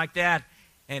down like that.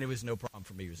 And it was no problem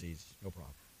for me. It was easy, no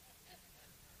problem.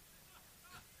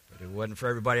 But it wasn't for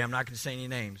everybody. I'm not going to say any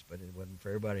names, but it wasn't for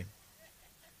everybody.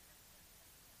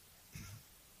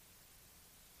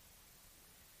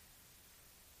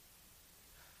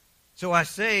 So I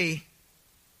say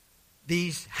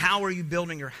how are you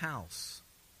building your house?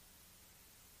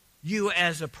 You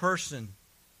as a person,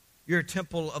 you're a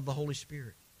temple of the Holy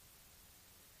Spirit.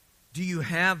 Do you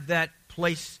have that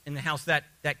place in the house, that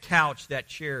couch, that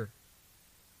chair,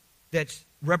 that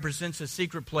represents a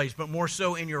secret place, but more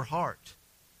so in your heart?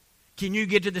 Can you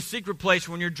get to the secret place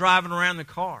when you're driving around the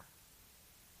car?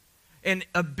 And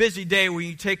a busy day where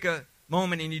you take a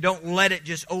moment and you don't let it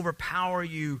just overpower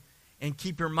you and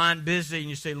keep your mind busy, and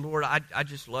you say, Lord, I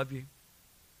just love you.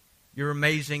 You're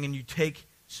amazing, and you take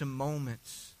some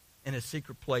moments in a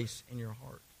secret place in your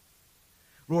heart.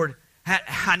 Lord,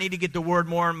 I need to get the Word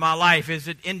more in my life. Is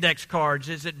it index cards?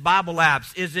 Is it Bible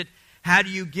apps? How do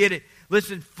you get it?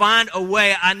 Listen, find a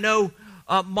way. I know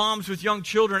moms with young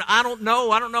children. I don't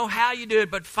know how you do it,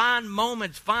 but find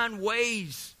moments, find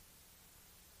ways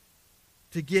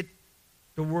to get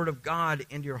the Word of God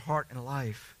into your heart and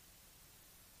life.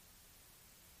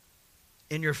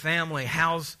 In your family,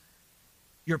 how's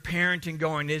your parenting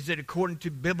going? Is it according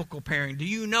to biblical parenting? Do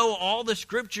you know all the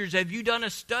scriptures? Have you done a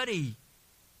study?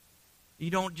 You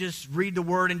don't just read the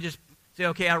Word and just say,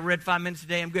 okay, I read 5 minutes a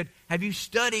day, I'm good. Have you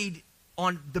studied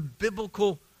on the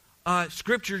biblical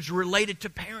scriptures related to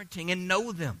parenting and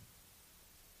know them?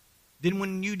 then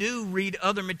when you do read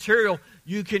other material,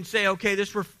 you can say, okay,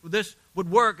 this would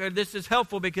work, or this is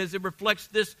helpful because it reflects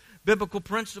this biblical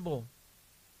principle.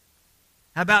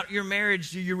 How about your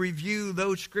marriage? Do you review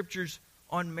those scriptures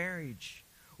on marriage?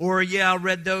 Or, I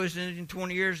read those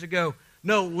 20 years ago.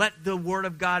 No, let the Word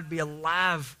of God be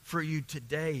alive for you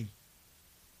today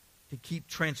to keep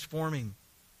transforming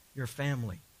your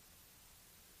family.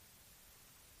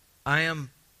 I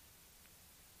am,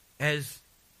 as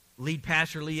lead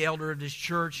pastor, lead elder of this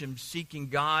church, am seeking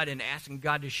God and asking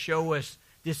God to show us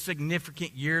this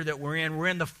significant year that we're in. We're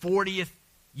in the 40th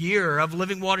year of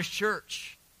Living Waters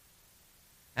Church.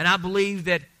 And I believe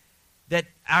that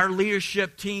our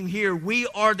leadership team here, we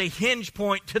are the hinge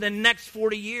point to the next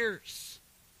 40 years.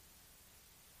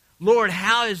 Lord,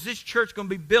 how is this church going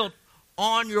to be built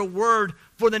on your word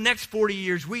for the next 40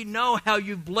 years? We know how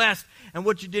you've blessed and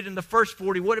what you did in the first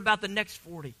 40. What about the next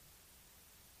 40?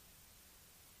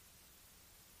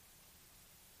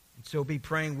 And so be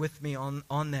praying with me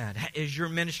on that. Is your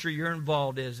ministry you're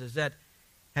involved is that,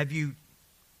 have you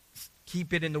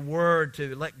keep it in the Word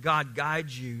to let God guide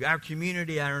you? Our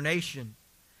community, our nation,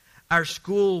 our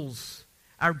schools,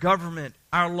 our government,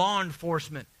 our law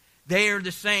enforcement, they are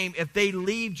the same. If they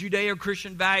leave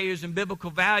Judeo-Christian values and biblical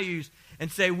values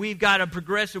and say, we've got a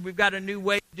progressive, we've got a new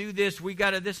way to do this, we've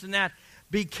got a this and that,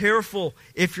 be careful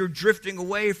if you're drifting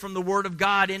away from the Word of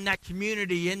God in that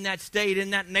community, in that state,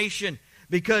 in that nation,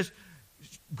 because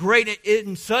great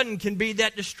and sudden can be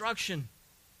that destruction.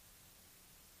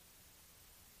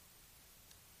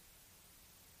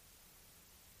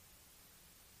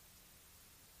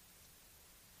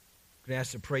 I'm going to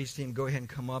ask the praise team, go ahead and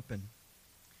come up, and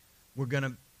we're going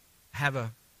to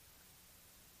have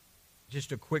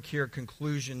just a quick here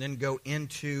conclusion, then go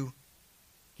into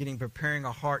preparing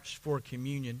our hearts for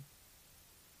communion.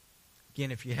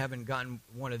 Again, if you haven't gotten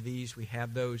one of these, we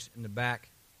have those in the back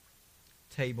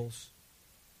tables.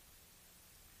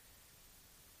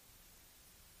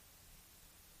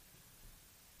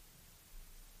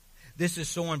 This is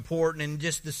so important, and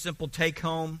just the simple take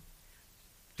home.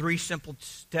 3 simple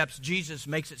steps. Jesus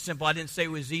makes it simple. I didn't say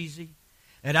it was easy.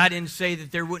 And I didn't say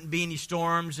that there wouldn't be any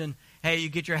storms and, hey, you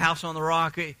get your house on the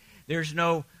rock. There's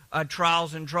no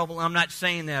trials and trouble. I'm not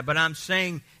saying that. But I'm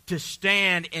saying to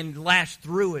stand and last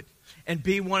through it. And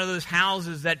be one of those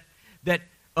houses that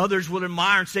others will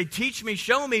admire and say, teach me,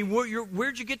 show me,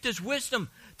 where'd you get this wisdom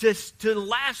to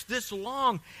last this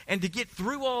long and to get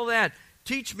through all that?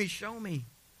 Teach me, show me.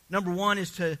 Number one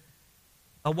is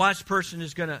a wise person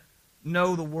is going to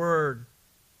know the Word.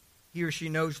 He or she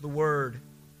knows the Word.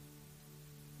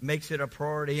 Makes it a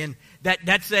priority. And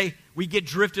we get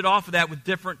drifted off of that with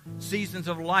different seasons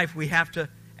of life. We have to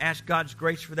ask God's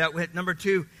grace for that. Number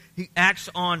 2, he acts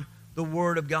on the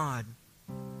Word of God.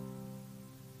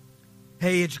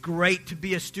 Hey, it's great to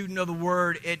be a student of the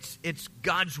Word. It's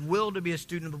God's will to be a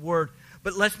student of the Word.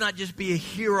 But let's not just be a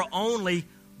hearer only,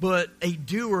 but a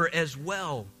doer as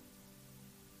well.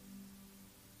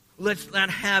 Let's not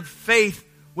have faith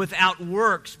without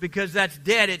works, because that's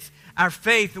dead. It's our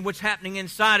faith and what's happening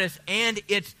inside us, and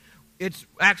it's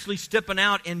actually stepping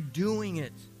out and doing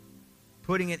it,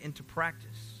 putting it into practice.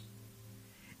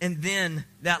 And then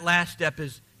that last step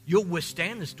is you'll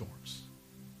withstand the storms.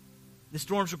 The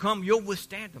storms will come, you'll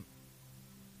withstand them.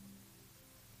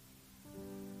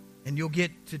 And you'll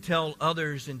get to tell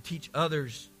others and teach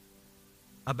others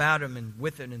about them and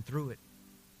with it and through it.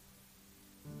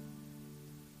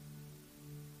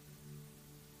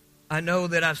 I know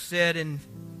that I've said,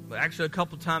 actually a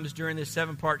couple times during this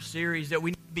 7-part series, that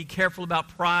we need to be careful about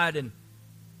pride and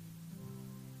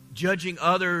judging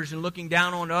others and looking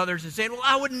down on others and saying, well,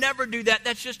 I would never do that.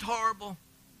 That's just horrible.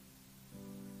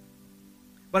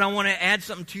 But I want to add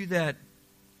something to that.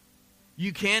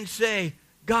 You can say,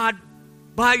 God,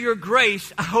 by your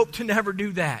grace, I hope to never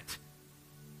do that.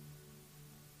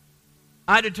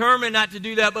 I determine not to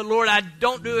do that, but Lord, I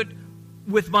don't do it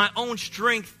with my own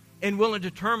strength and will and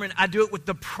determine. I do it with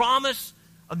the promise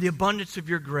of the abundance of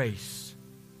your grace.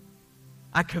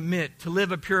 I commit to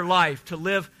live a pure life, to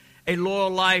live a loyal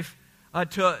life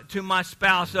to my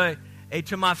spouse,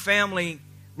 to my family,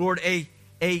 Lord, a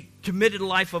committed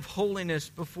life of holiness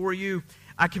before you.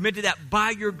 I commit to that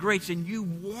by your grace, and you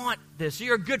want this.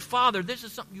 You're a good Father. This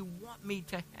is something you want me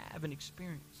to have and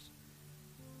experience.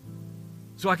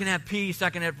 So I can have peace,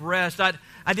 I can have rest. I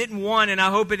didn't want, and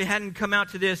I hope it hadn't come out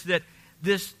to this, that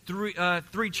this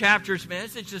 3 chapters, man,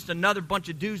 this is just another bunch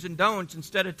of do's and don'ts.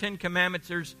 Instead of 10 commandments,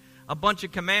 there's a bunch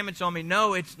of commandments on me.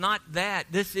 No, it's not that.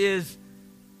 This is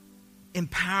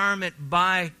empowerment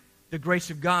by the grace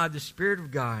of God, the Spirit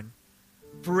of God,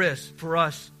 for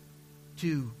us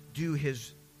to do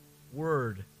His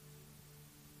Word.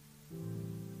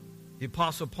 The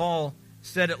Apostle Paul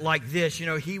said it like this.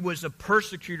 He was a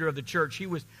persecutor of the church. He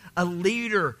was a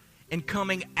leader in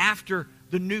coming after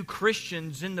the new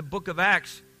Christians in the book of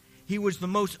Acts. He was the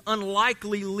most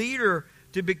unlikely leader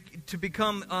to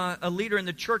become a leader in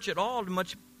the church at all,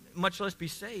 much less be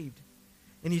saved.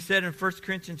 And he said in 1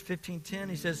 Corinthians 15:10,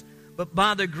 he says, "But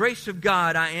by the grace of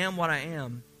God I am what I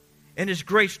am, and His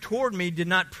grace toward me did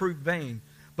not prove vain.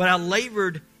 But I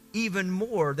labored even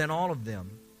more than all of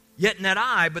them. Yet not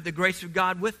I, but the grace of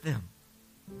God with them."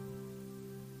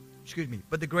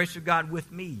 But the grace of God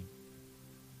with me.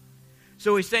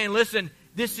 So he's saying, listen,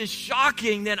 this is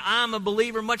shocking that I'm a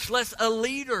believer, much less a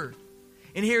leader.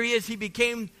 And here he is. He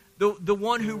became the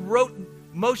one who wrote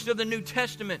most of the New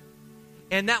Testament.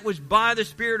 And that was by the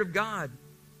Spirit of God.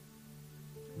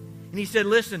 And he said,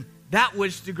 listen, that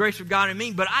was the grace of God in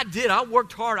me. But I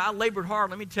worked hard. I labored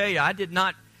hard. Let me tell you, I did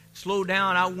not slow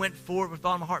down. I went forward with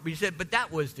all my heart. But he said, but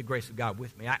that was the grace of God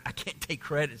with me. I can't take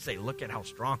credit and say, look at how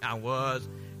strong I was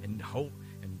and hope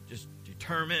and just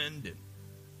determined and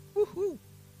woohoo.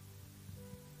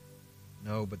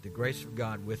 No, but the grace of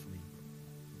God with me.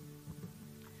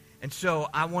 And so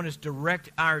I want us to direct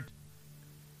our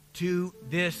to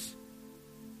this.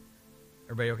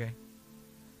 Everybody okay?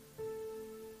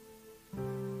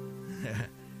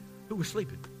 Who was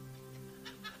sleeping?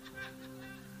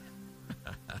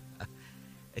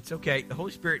 It's okay. The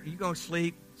Holy Spirit, you go to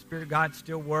sleep. The Spirit of God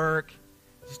still work.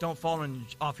 Just don't fall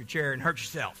off your chair and hurt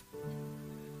yourself.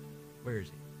 Where is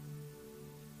he?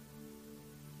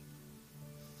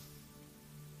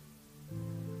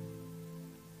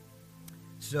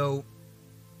 So,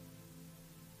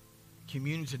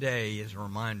 communion today is a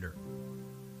reminder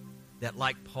that,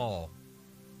 like Paul,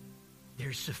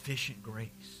 there's sufficient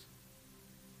grace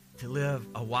to live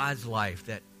a wise life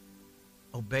that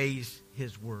obeys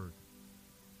His word.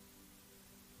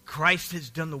 Christ has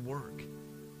done the work.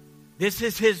 This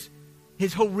is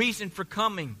His whole reason for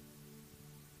coming.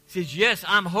 He says, yes,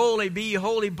 I'm holy, be ye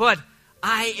holy, but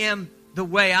I am the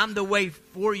way. I'm the way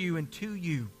for you and to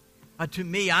you. To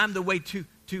me, I'm the way to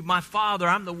my Father.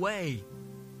 I'm the way.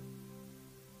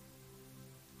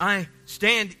 I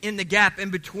stand in the gap in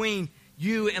between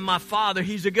you and my Father.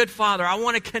 He's a good Father. I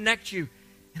want to connect you.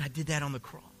 And I did that on the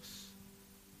cross.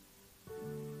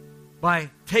 By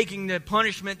taking the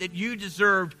punishment that you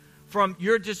deserved from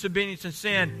your disobedience and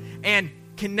sin and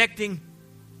connecting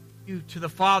you to the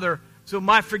Father. So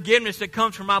my forgiveness that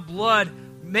comes from my blood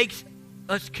makes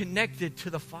us connected to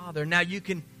the Father. Now you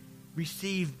can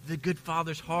receive the good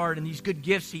Father's heart and these good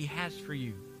gifts He has for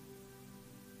you.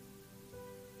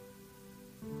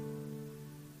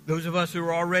 Those of us who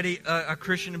are already a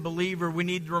Christian and believer, we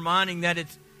need reminding that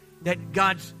it's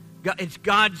God's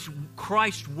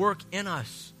Christ work in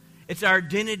us. It's our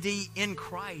identity in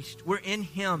Christ. We're in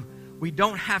Him. We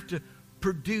don't have to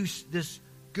produce this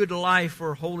good life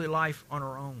or holy life on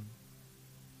our own.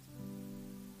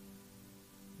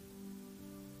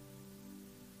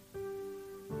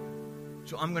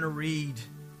 So I'm going to read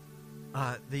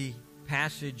the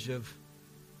passage of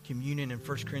communion in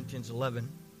 1 Corinthians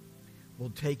 11.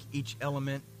 We'll take each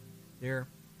element there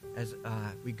as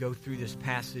we go through this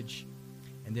passage.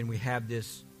 And then we have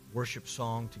this worship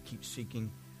song to keep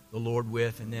seeking the Lord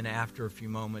with. And then after a few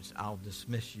moments, I'll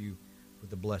dismiss you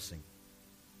with a blessing.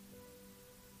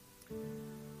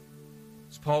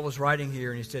 As Paul was writing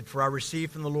here, and he said, "For I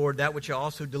received from the Lord that which I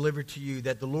also delivered to you,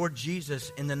 that the Lord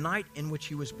Jesus, in the night in which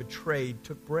He was betrayed,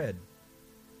 took bread.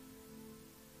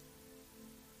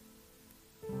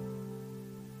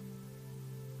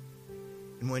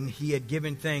 And when He had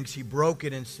given thanks, He broke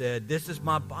it and said, 'This is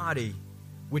my body,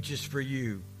 which is for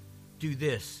you. Do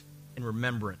this in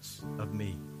remembrance of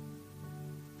me.'"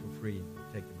 Feel free to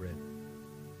take the bread.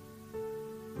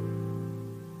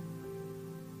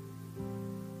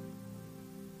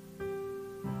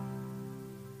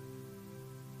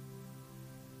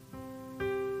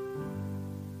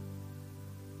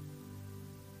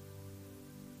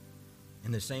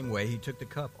 In the same way, He took the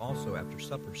cup also after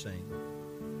supper, saying,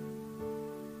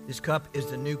 "This cup is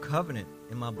the new covenant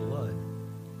in my blood.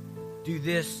 Do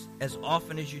this as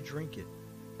often as you drink it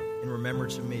in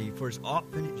remembrance of me. For as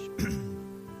often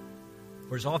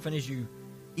as you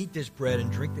eat this bread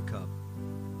and drink the cup,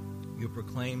 you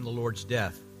proclaim the Lord's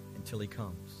death until He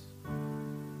comes."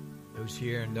 Those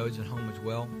here and those at home as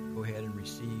well, go ahead and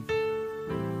receive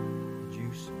the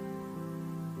juice.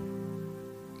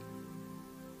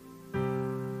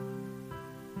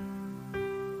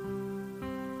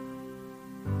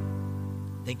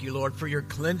 Thank you, Lord, for your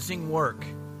cleansing work.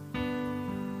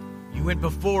 You went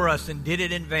before us and did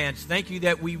it in advance. Thank you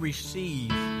that we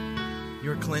receive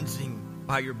your cleansing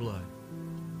by your blood.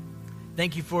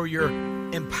 Thank you for your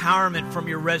empowerment from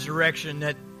your resurrection,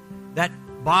 that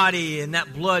body and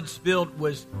that blood spilled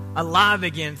was alive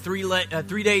again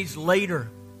 3 days later,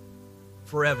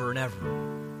 forever and ever.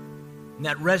 And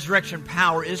that resurrection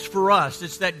power is for us.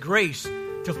 It's that grace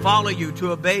to follow you,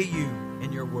 to obey you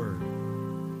in your word.